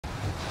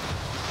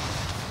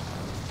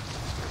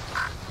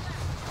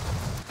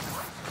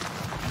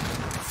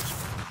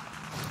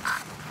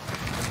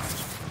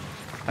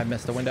I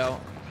missed the window.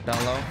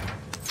 Down low.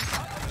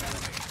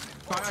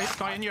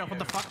 Guy in you. What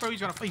the fuck, bro?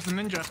 He's a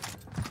ninja.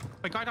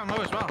 Wait, guy down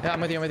low as well. Yeah,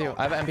 I'm with you. I'm with you.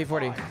 I have an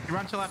MP40. You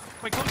ran to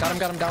left. Wait, close. Got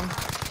him down.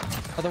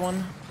 Other one.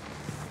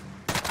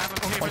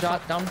 One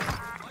shot down.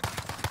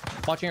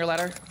 Watching your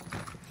ladder.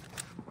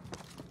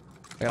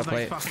 I got a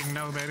plate. Fucking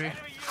no, baby.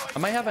 I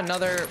might have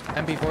another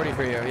MP40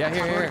 for you. Yeah,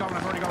 here.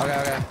 I've already gone.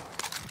 Okay.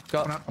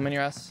 Go. I'm in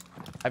your ass.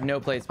 I have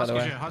no plates, by the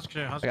way. Husk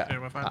shit.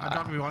 We're fine. I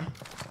dropped me one.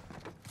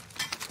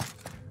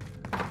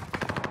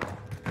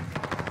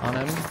 On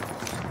him.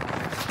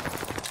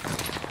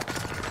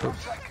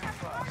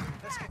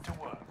 Let's get to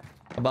work.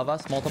 Above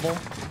us, multiple.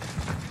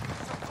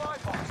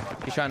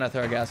 He's trying to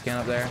throw a gas can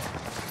up there.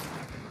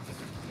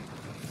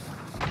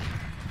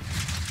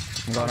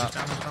 I'm going up.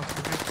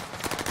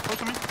 Close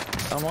to me.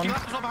 Down one. He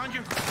left as well behind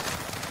you.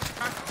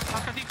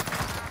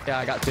 Yeah,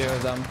 I got two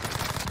of them.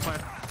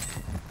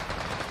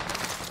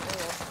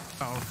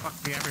 Oh, fuck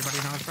me. Everybody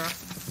knows, bro.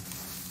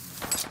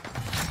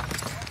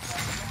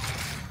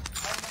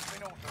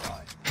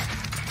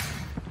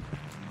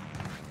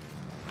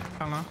 I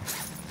don't know.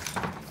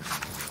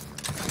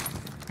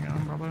 Hang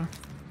on, brother.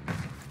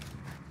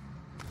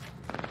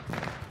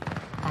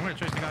 I'm gonna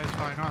chase the guy who's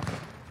flying up.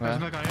 There's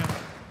another guy here.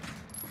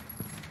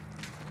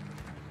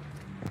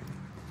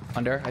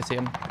 Under, I see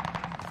him.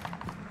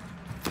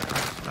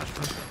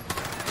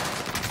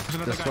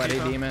 The sweaty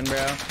demon,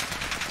 bro.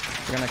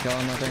 We're gonna kill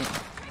him, I think.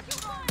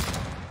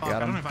 Oh, Got him. I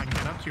don't know if I can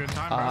get up to you in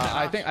time, bro.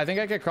 I think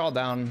I could crawl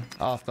down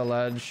off the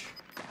ledge,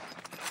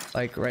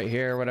 like right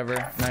here or whatever.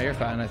 No, you're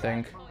fine. I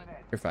think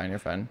you're fine. You're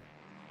fine.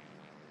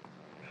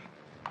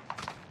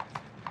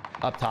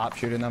 Up top,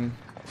 shooting them.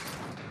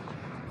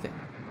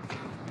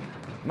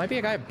 Might be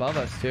a guy above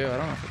us too. I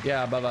don't know.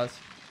 Yeah, above us.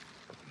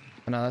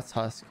 Oh, no, that's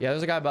Husk. Yeah,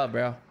 there's a guy above,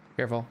 bro.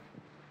 Careful.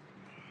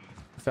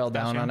 Fell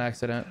down on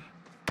accident.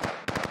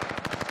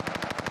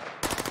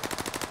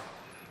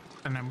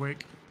 And I'm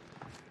weak.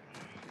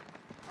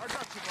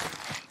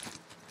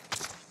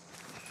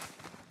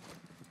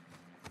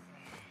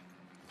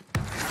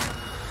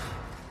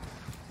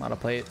 A lot of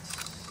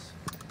plates.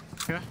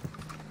 Yeah.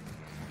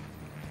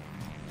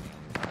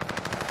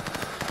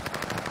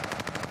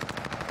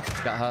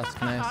 Got Husk,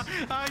 nice.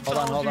 Hold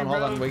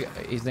on.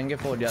 He didn't get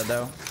fooled yet,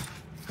 though.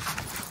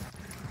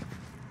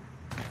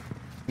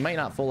 Might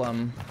not fool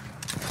him.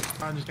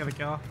 I just got a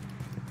kill.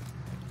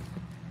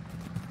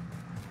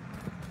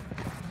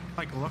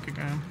 Like, look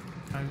again.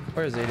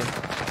 Where is he?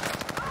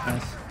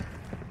 Nice.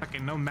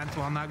 Fucking no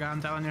mental on that guy,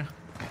 I'm telling you.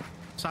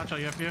 Satchel,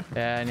 you have you?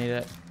 Yeah, I need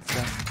it.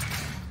 Yeah.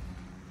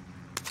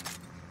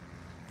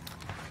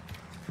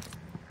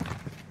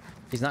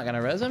 He's not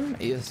gonna res him?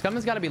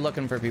 Scumman's gotta be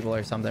looking for people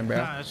or something, bro.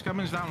 Nah,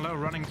 Scumman's down low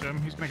running to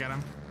him. He's gonna get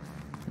him.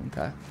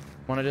 Okay.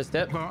 Wanna just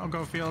dip?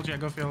 Go fields, yeah,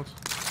 go fields.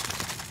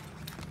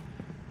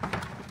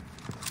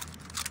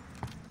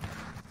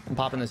 I'm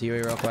popping this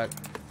UE real quick.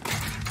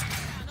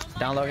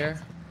 Down low here.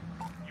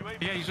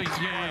 Yeah, he's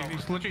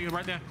literally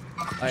right there.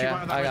 Oh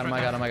yeah, I got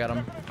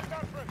him.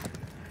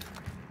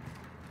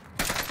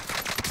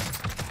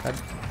 Good.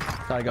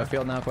 Gotta go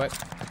field now quick.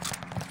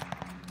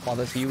 While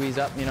this UE's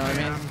up, you know what I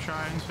mean? I'm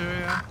trying to,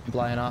 yeah. I'm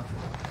flying off.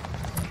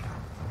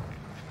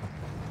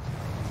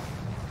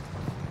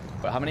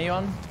 But how many are you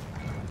on?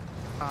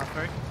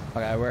 3.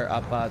 Okay, we're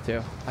up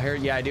 2.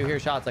 I do hear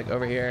shots like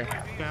over here.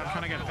 Yeah, I'm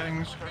trying to get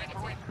things.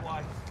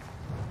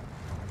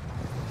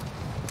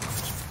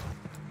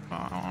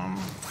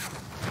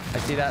 I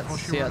see that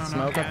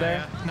smoke up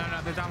there. Yeah.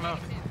 No, they're down low.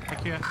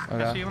 Like here.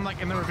 Okay. I see them like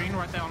in the ravine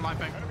right there on live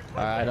bank.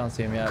 I don't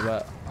see him yet,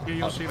 but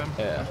You'll see them.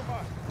 Yeah.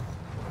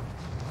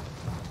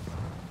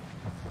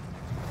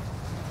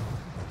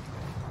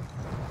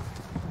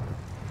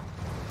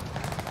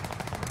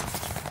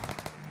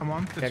 Come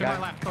on. It's to my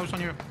left, close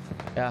on you.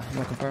 Yeah, I'm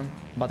looking for him.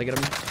 About to get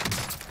him.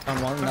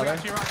 Down one, another.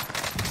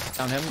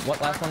 Down him. What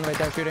last one right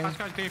there shooting? Last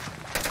guy's deep.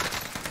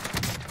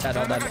 Dead,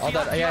 all dead. All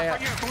dead. Yeah.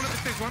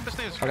 Go up the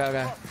stairs.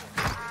 Okay.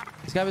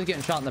 This guy was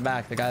getting shot in the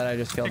back. The guy that I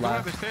just killed Go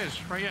up last. the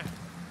stairs, right here.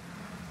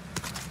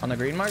 On the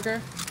green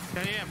marker?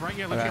 Yeah, right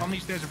here. Literally on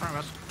these stairs in front of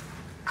us.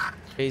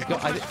 Yeah, he's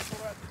going.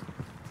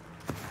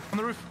 On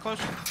the roof, close.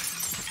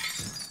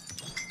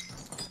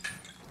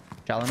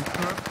 Challenge.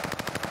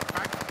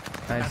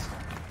 Nice.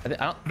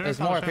 There's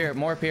more up here.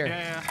 More up here.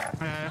 Yeah.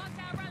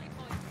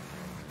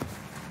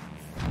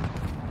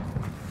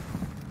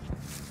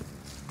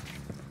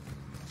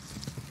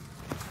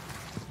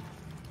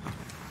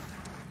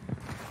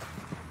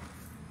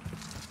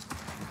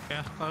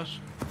 Yeah, close.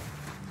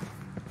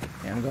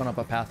 Yeah, I'm going up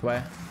a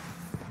pathway.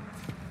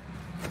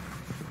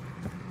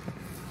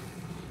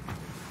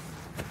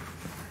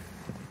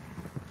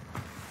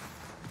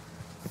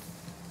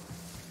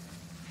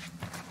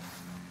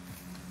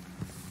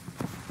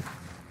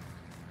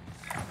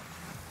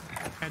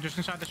 Yeah, just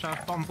inside the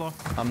shaft, bottom floor.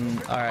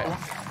 Alright.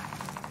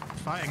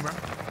 Fighting, bro.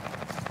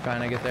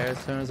 Trying to get there as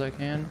soon as I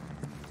can.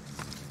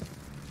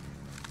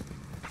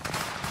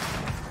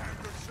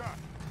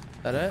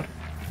 Is that it?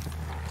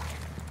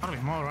 Gotta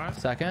be more, right?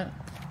 Second?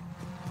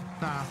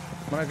 Nah.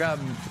 I'm gonna grab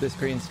this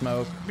green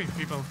smoke. Could be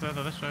people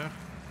further this way.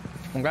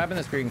 I'm grabbing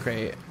this green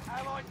crate.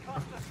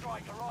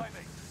 strike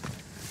arriving.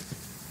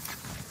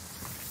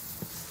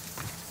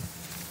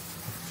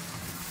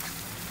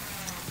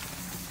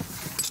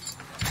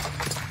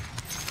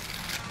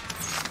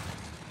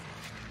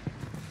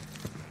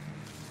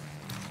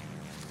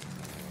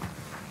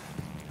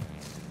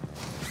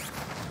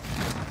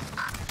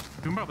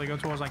 We can probably go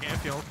towards like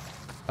airfield.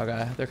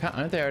 Okay, they're kind.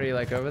 Aren't they already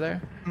like over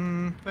there?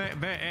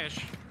 They're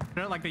ish.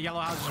 They're like the yellow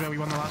houses where we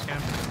won the last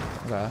game.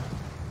 Okay.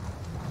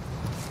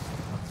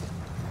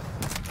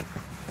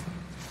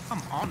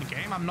 Come on,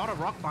 game. I'm not a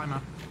rock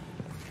climber.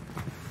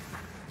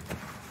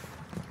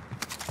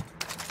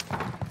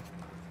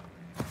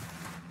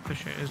 This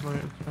shit is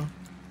looted. So.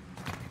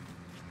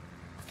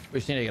 We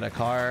just need to get a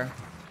car.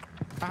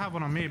 I have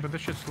one on me, but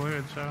this shit's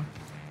looted, so.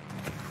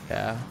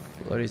 Yeah,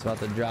 Lodi's about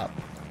to drop.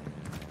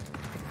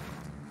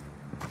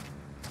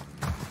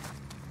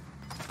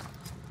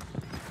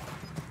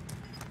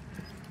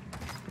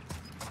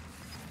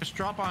 Just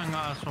drop on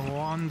us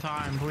one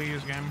time,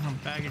 please, game. I'm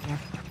begging you.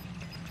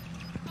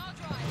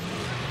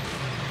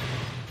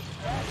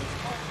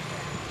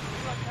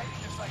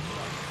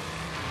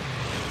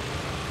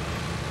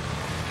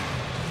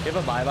 You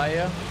have a buy by you?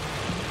 Yeah.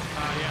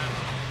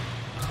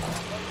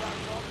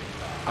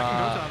 I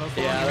can go to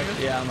those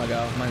Yeah, I'm gonna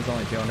go. Mine's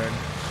only 200.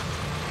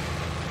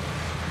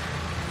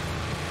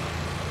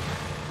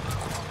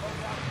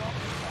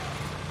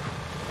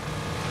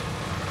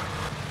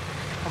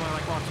 Probably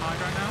like what, tied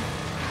right now?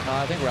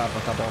 I think we're up a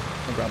couple. I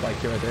think we're up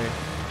like 2 or 3.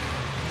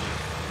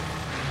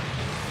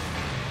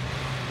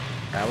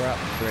 Yeah, we're up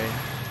 3.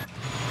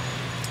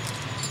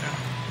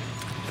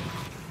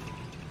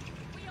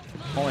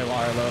 Yeah. Only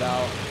water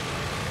loadout.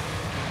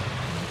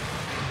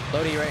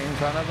 Lodi right in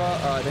front of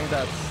us. Oh, I think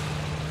that's.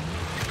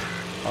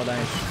 Oh,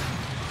 nice. I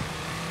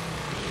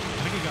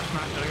think he got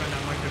smacked. I got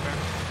down like there.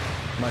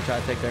 I'm gonna try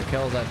to take their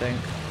kills, I think.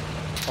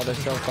 Oh, they're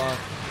so far.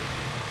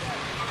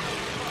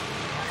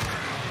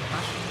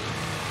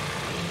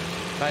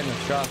 Right in the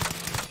truck.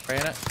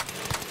 Ran it.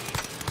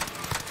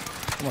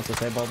 Almost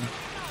disabled.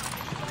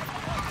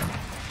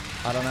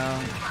 I don't know.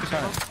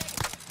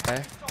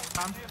 Okay.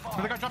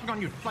 Another guy dropping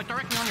on you, like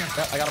directly on you.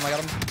 Yep, I got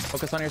him.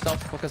 Focus on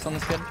yourself. Focus on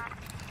this kid.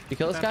 You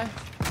kill this guy?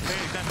 Yeah,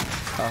 he's dead.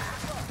 Oh,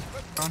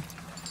 Gone.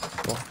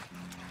 cool.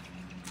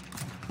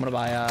 I'm gonna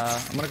buy,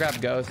 I'm gonna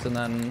grab Ghost and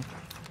then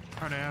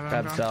Oh, yeah,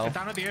 grab Cell. Get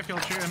down at the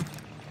airfield shooting.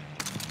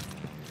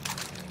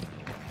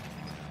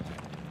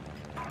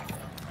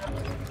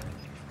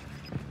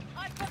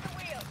 I've got the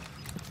wheel.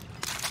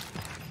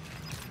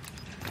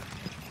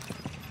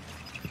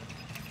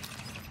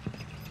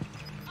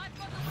 I've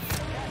got the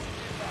wheel.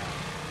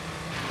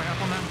 Right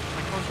up on them,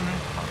 like close to me.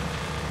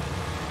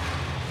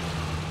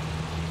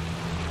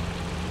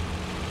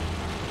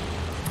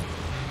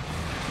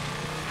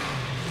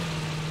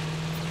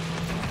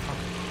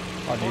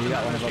 Oh, dude, you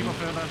got one of them. People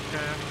further,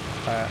 yeah.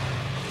 Alright.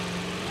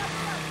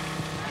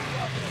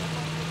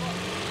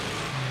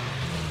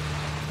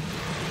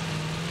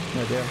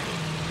 No deal.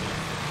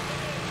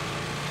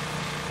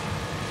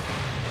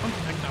 I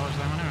think that was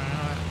them anyway.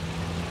 Alright.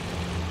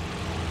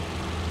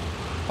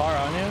 Far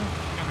on you?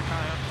 Got the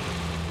car, yeah.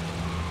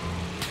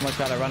 I'm gonna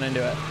try to run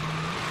into it.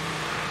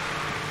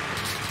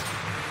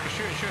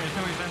 Shoot it, it's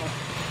nearly disabled.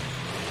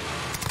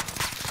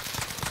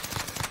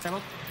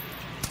 Disabled?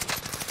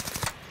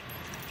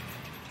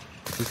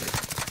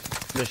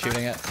 Just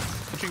shooting it.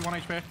 Shoot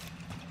 1 HP.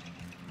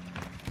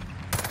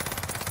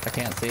 I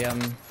can't see him.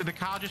 Did the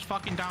car just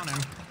fucking down him?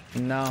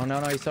 No,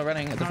 he's still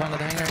running at the front of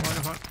the hangar. What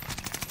the fuck?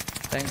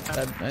 Dang,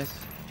 dead. Nice.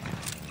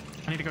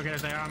 I need to go get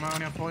his AR ammo. I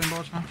only have 14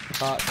 bullets now.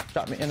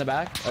 Shot me in the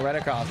back. Oh, right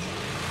across.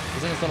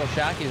 He's in this little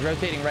shack. He's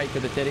rotating right to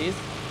the titties.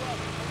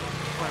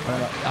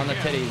 On the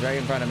titties, right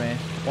in front of me.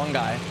 One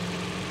guy.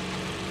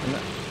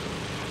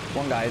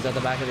 One guy. He's at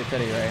the back of the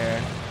titty right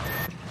here.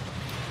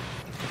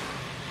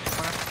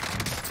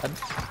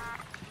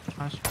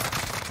 Nice.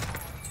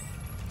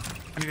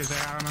 I need his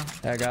AR ammo.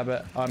 Yeah, grab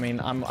it. I mean,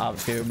 I'm out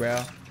too, bro.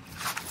 I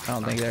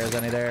don't think there's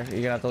any there.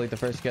 You're gonna have to leave the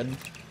first kid.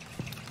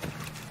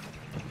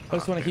 I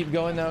just want to keep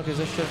going though, because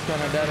this shit's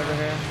kind of dead over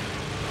here.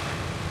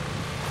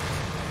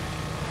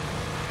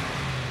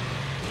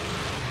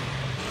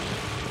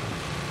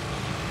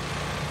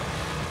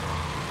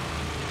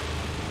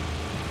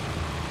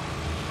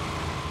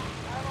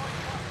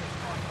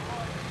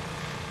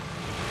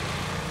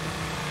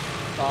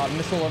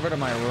 Missile over to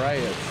my right,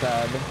 it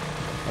said.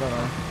 I don't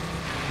know.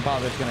 I'm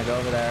probably just gonna go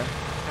over there.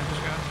 Yeah,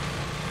 just go.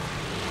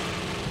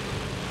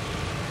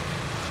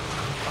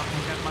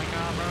 Fucking get my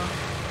car, bro.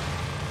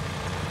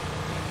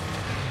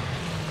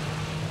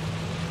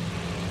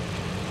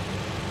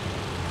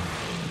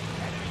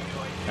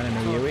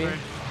 Enemy UE.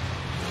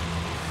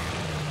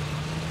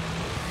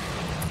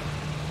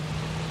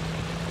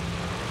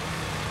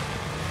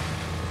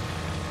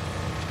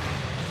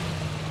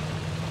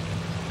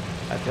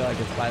 I feel like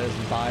it's by this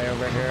buy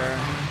over here.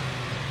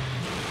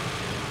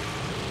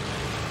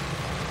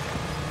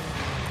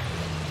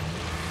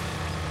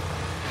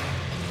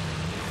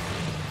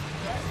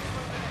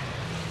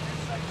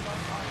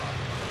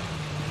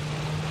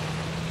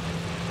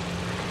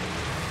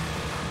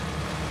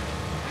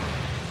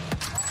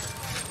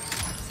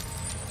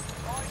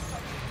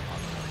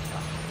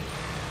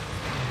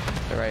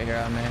 right here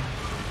on me.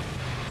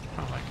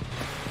 Oh, like,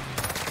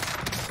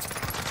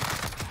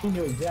 He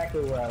knew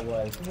exactly where I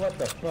was. What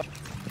the fuck?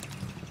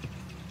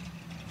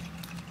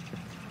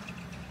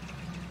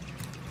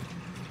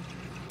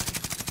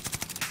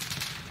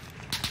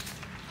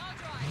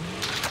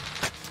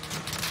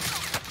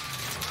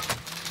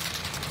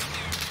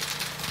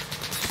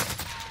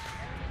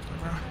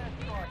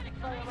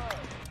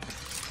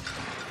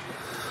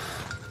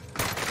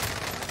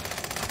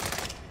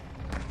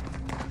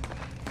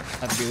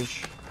 That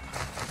douche.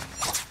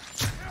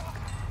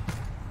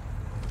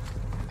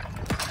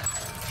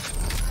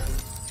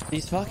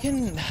 These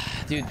fucking...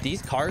 Dude,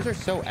 these cars are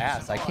so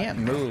ass. I can't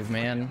move,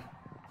 man.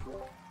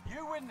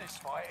 You win this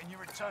fight and you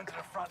return to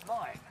the front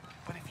line.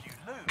 But if you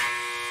lose,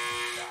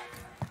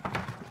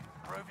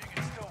 prove you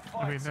can still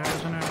I'll be fight. there,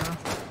 isn't it,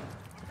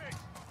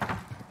 bro?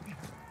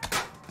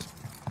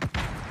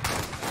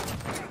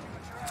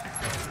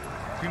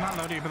 You're not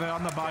loading, but they're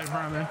on the buy in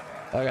front of me.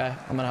 Okay,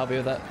 I'm gonna help you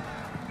with that.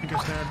 I think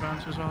it's their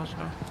advance as well, so.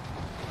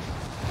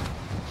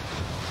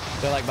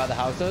 They're like by the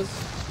houses.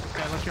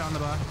 Yeah, let you on the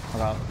buy.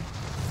 Okay.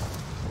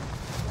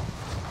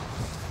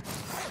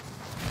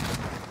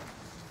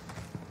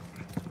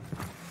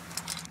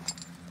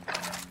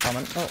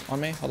 Coming. Oh,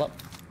 on me. Hold up.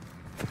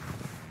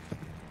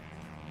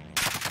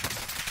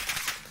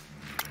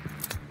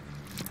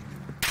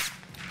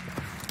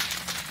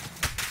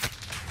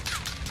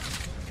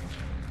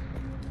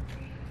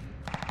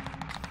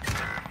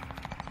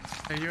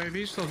 Hey,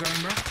 UAV's still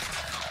going, bro.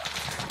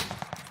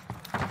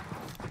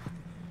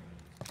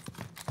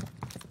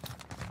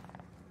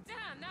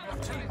 Your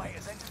teammate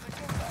has entered the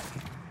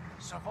gulag.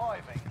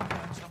 Surviving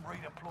earns them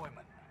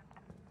redeployment.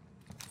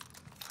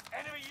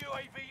 Enemy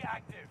UAV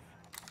active.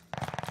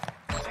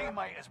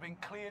 Teammate has been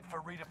cleared for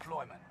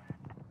redeployment.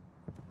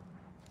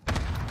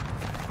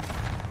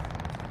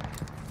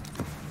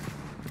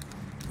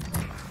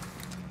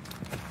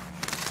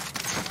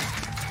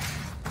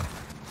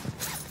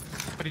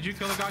 But did you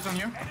kill the guys on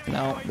you?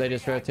 No, they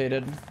just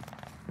rotated.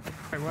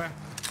 Wait, where?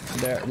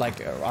 They're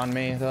like on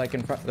me. They're like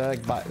in front. They're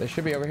like by. They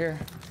should be over here.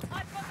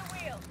 I've got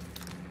the wheel.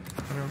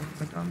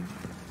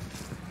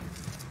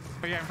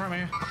 Oh yeah, in front of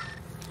me.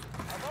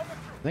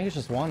 I think it's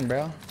just one,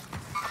 bro.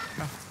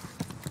 No.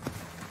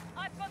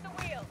 I've got the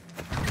wheel.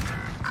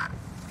 I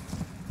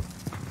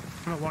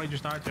don't know what he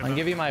just died to. I can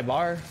give you my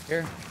bar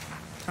here.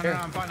 No, Here. no,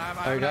 I'm fine. I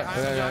Oh, you got- I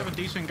have a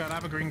decent gun. I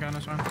have a green gun,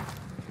 that's fine.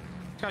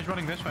 This guy's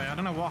running this way. I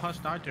don't know what Hus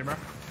died to, bro.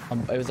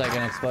 It was like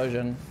an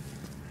explosion.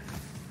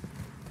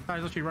 This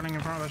guy's literally running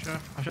in front of us, yeah.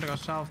 I should have got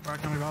south, but I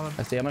can't be bothered.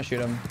 I see. I'm gonna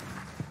shoot him.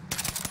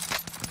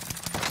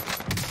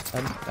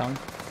 Down.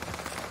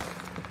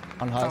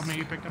 On Tell Hus. me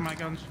you picked up my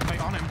guns.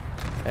 Wait, on him.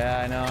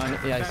 Yeah, I know.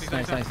 Yeah, Daddy,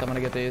 nice, nice. I'm gonna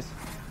get these.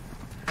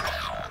 I'm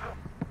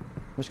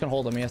just gonna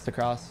hold him. He has to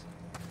cross.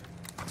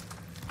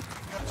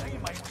 Your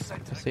teammate was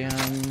sent to the See him.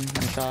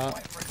 One shot.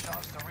 Wait for a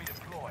chance to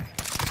redeploy.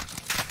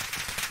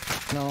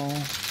 No.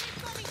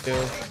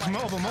 Two.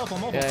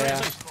 Multiple. Yeah, Three yeah.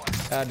 at least.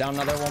 Down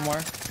another one more.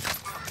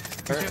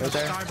 See Right the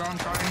there. sky, bro. I'm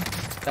trying.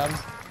 Down.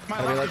 My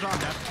I'll be left is like- on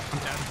dead. I'm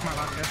dead. My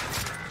left, yeah.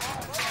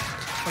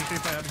 Please be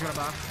fair. Just got a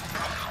back.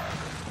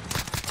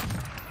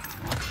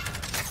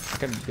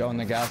 Could go in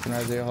the gas and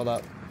res you. Hold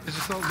up.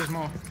 There's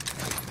more.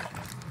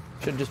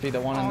 Should just be the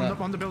one in the.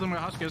 On the building where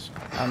Huskers.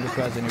 I'm just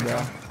resing you, bro.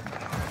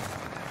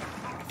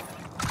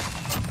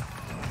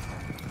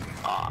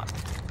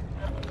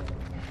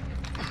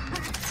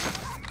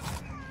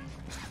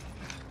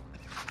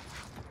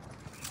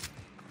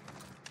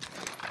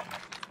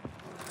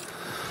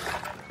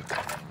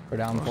 We're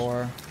down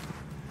 4.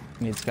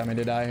 Needs Scummy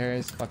to die here.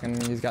 He's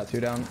got 2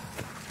 down.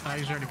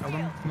 He's already killed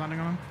him. I'm landing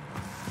on him.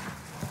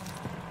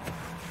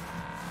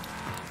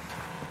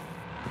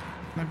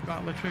 They've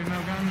got literally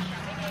no guns.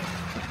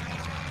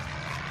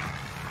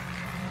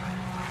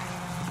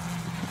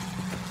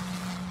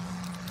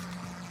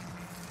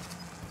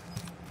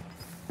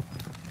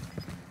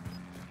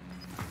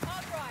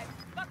 Hard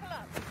drive. Buckle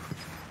up.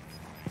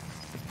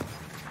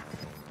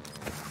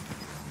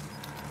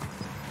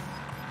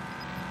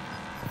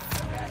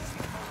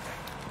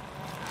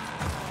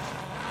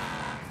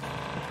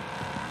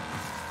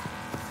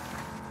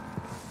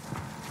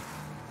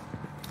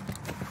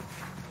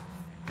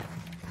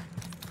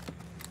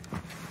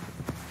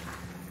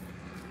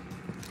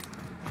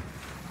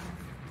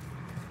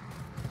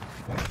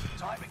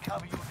 Time to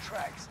cover your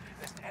tracks.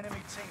 There's an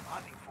enemy team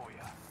hunting for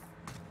you.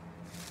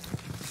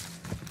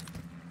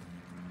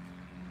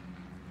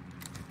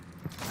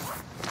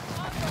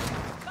 Hard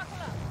drive.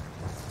 Buckle up.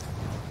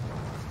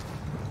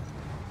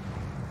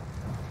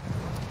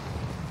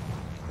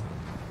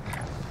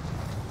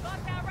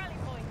 Mark our rally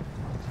point.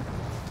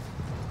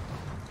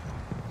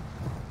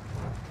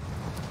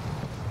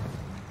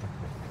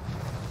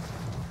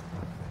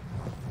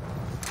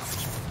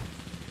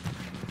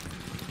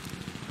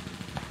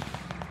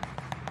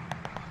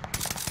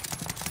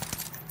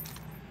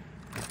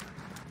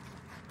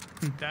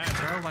 I'm dead,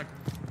 bro. Like,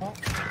 what?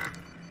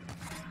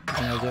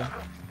 I know, Joe.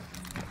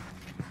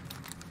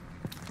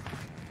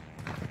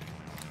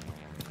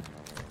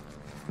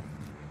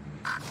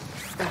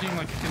 They're doing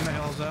like in the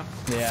hills there.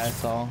 Yeah, I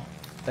saw.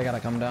 They gotta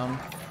come down.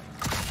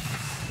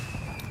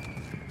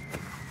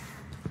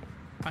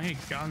 I need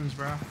guns,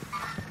 bro.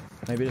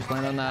 Maybe just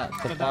land on that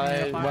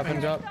supply weapon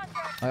drop.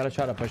 I gotta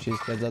try to push these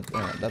kids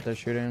that they're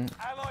shooting.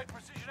 Allied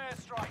precision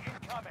airstrike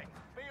incoming.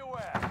 Be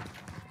aware.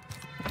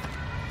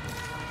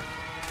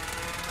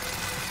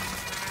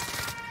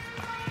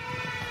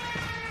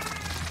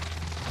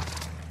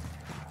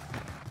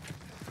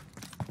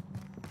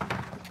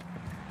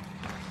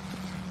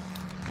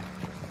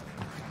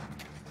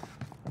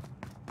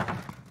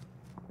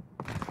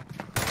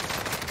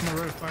 On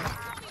the roof, right?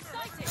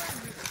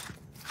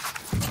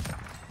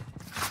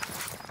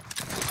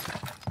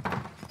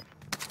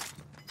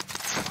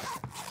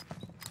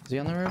 Is he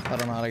on the roof? I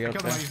don't know how to get up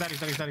Killed there. him. He's dead. He's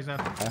dead. He's dead. He's dead.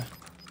 Okay.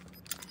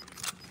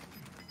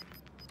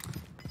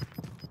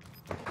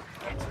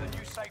 Get to the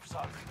new safe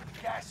zone.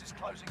 Gas is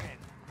closing in.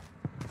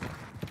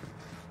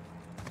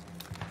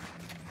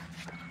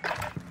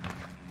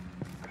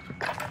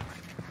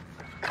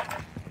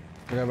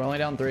 Okay, we're only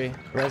down 3.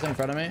 Res in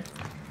front of me.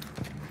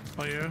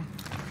 Oh, you?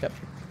 Yep.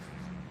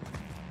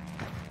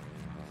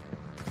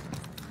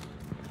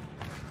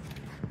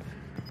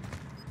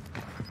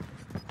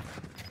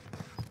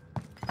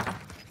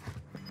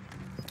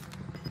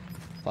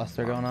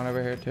 Cluster going on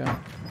over here too. Gas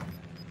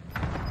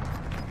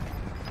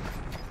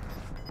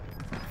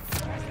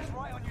is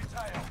right on your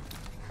tail.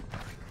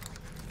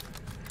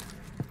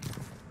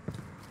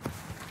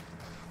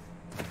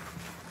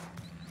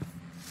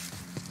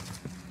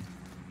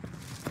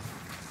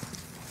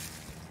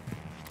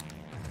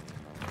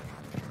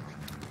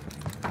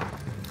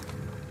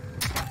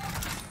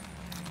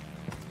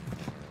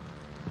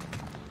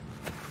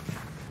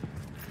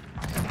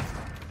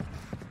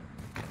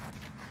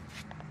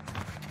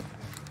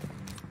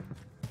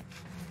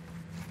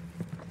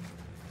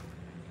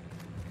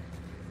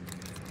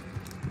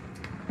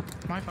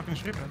 Am I fucking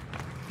stupid?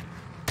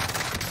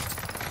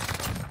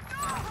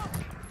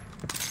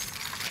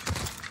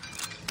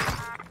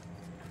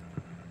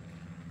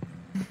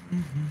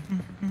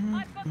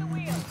 I've got the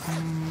wheel.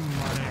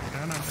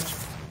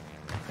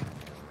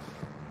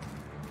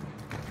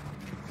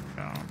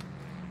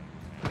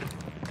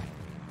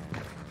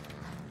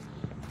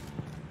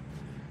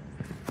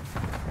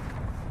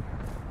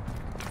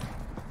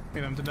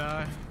 Need them to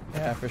die.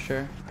 Yeah, for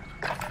sure.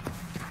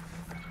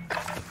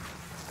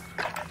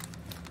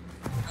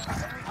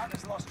 Enemy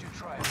hunters lost your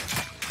trail.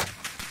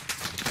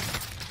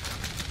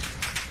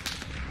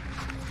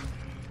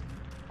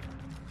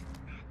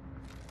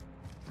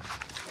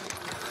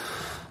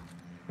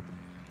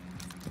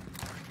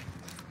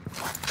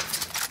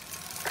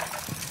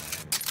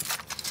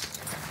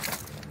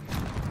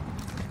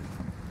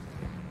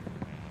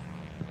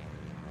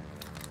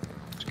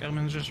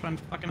 Skellman's just went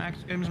fucking X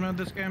Games mode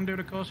this game, dude.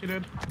 Of course he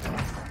did.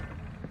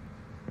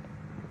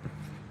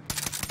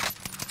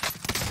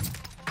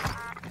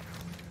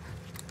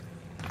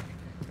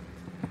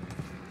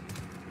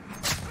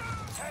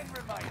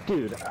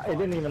 Dude, I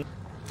didn't even...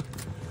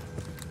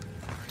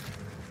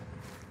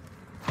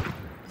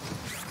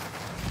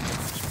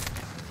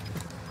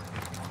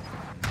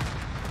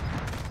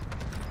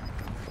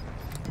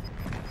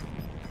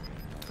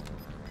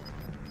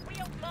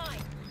 Wheel mine.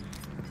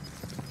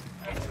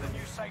 Get to the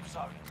new safe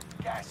zone.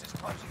 Gas is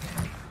closing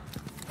in.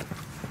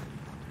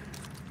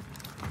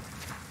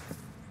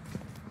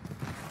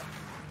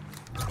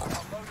 A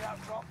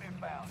loadout drop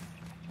inbound.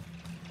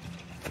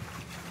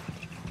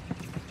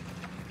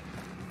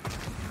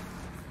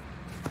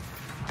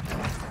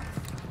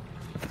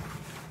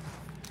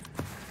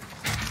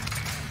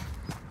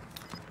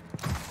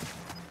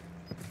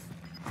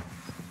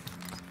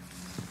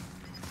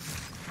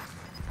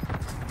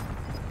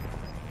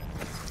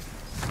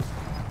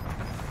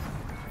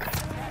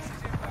 Gas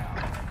is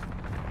inbound.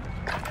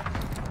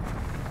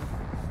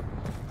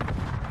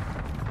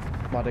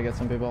 About to get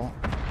some people.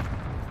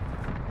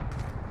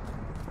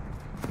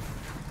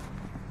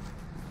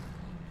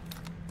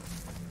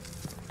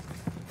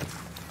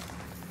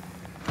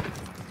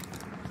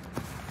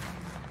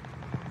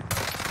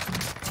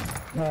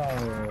 Oh.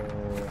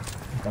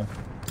 Okay.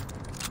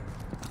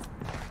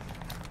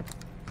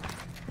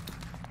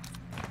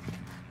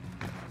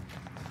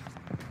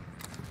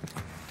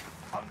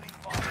 Only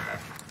 5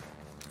 left.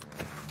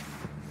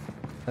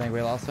 I think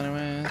we lost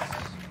anyways.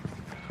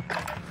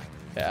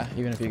 Yeah,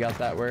 even if you got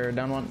that, we're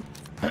down 1.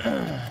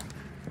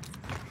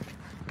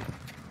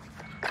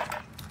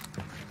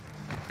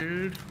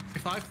 Dude,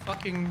 if I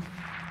fucking...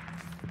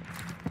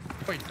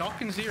 Wait,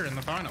 Dawkins here in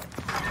the final.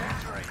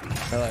 Victory.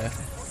 Really?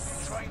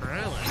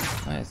 Really?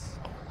 Nice.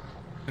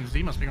 And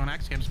Z must be on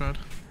X Games mode.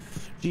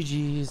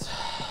 GG's.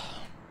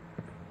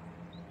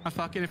 I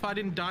fucking... If I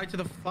didn't die to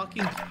the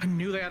fucking... I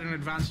knew they had an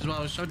advance as well.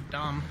 I was so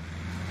dumb.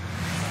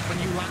 When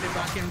you landed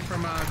back in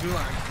from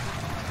Gulag.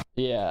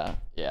 Yeah,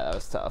 that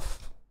was tough.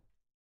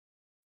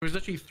 There was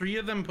literally 3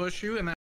 of them push you and then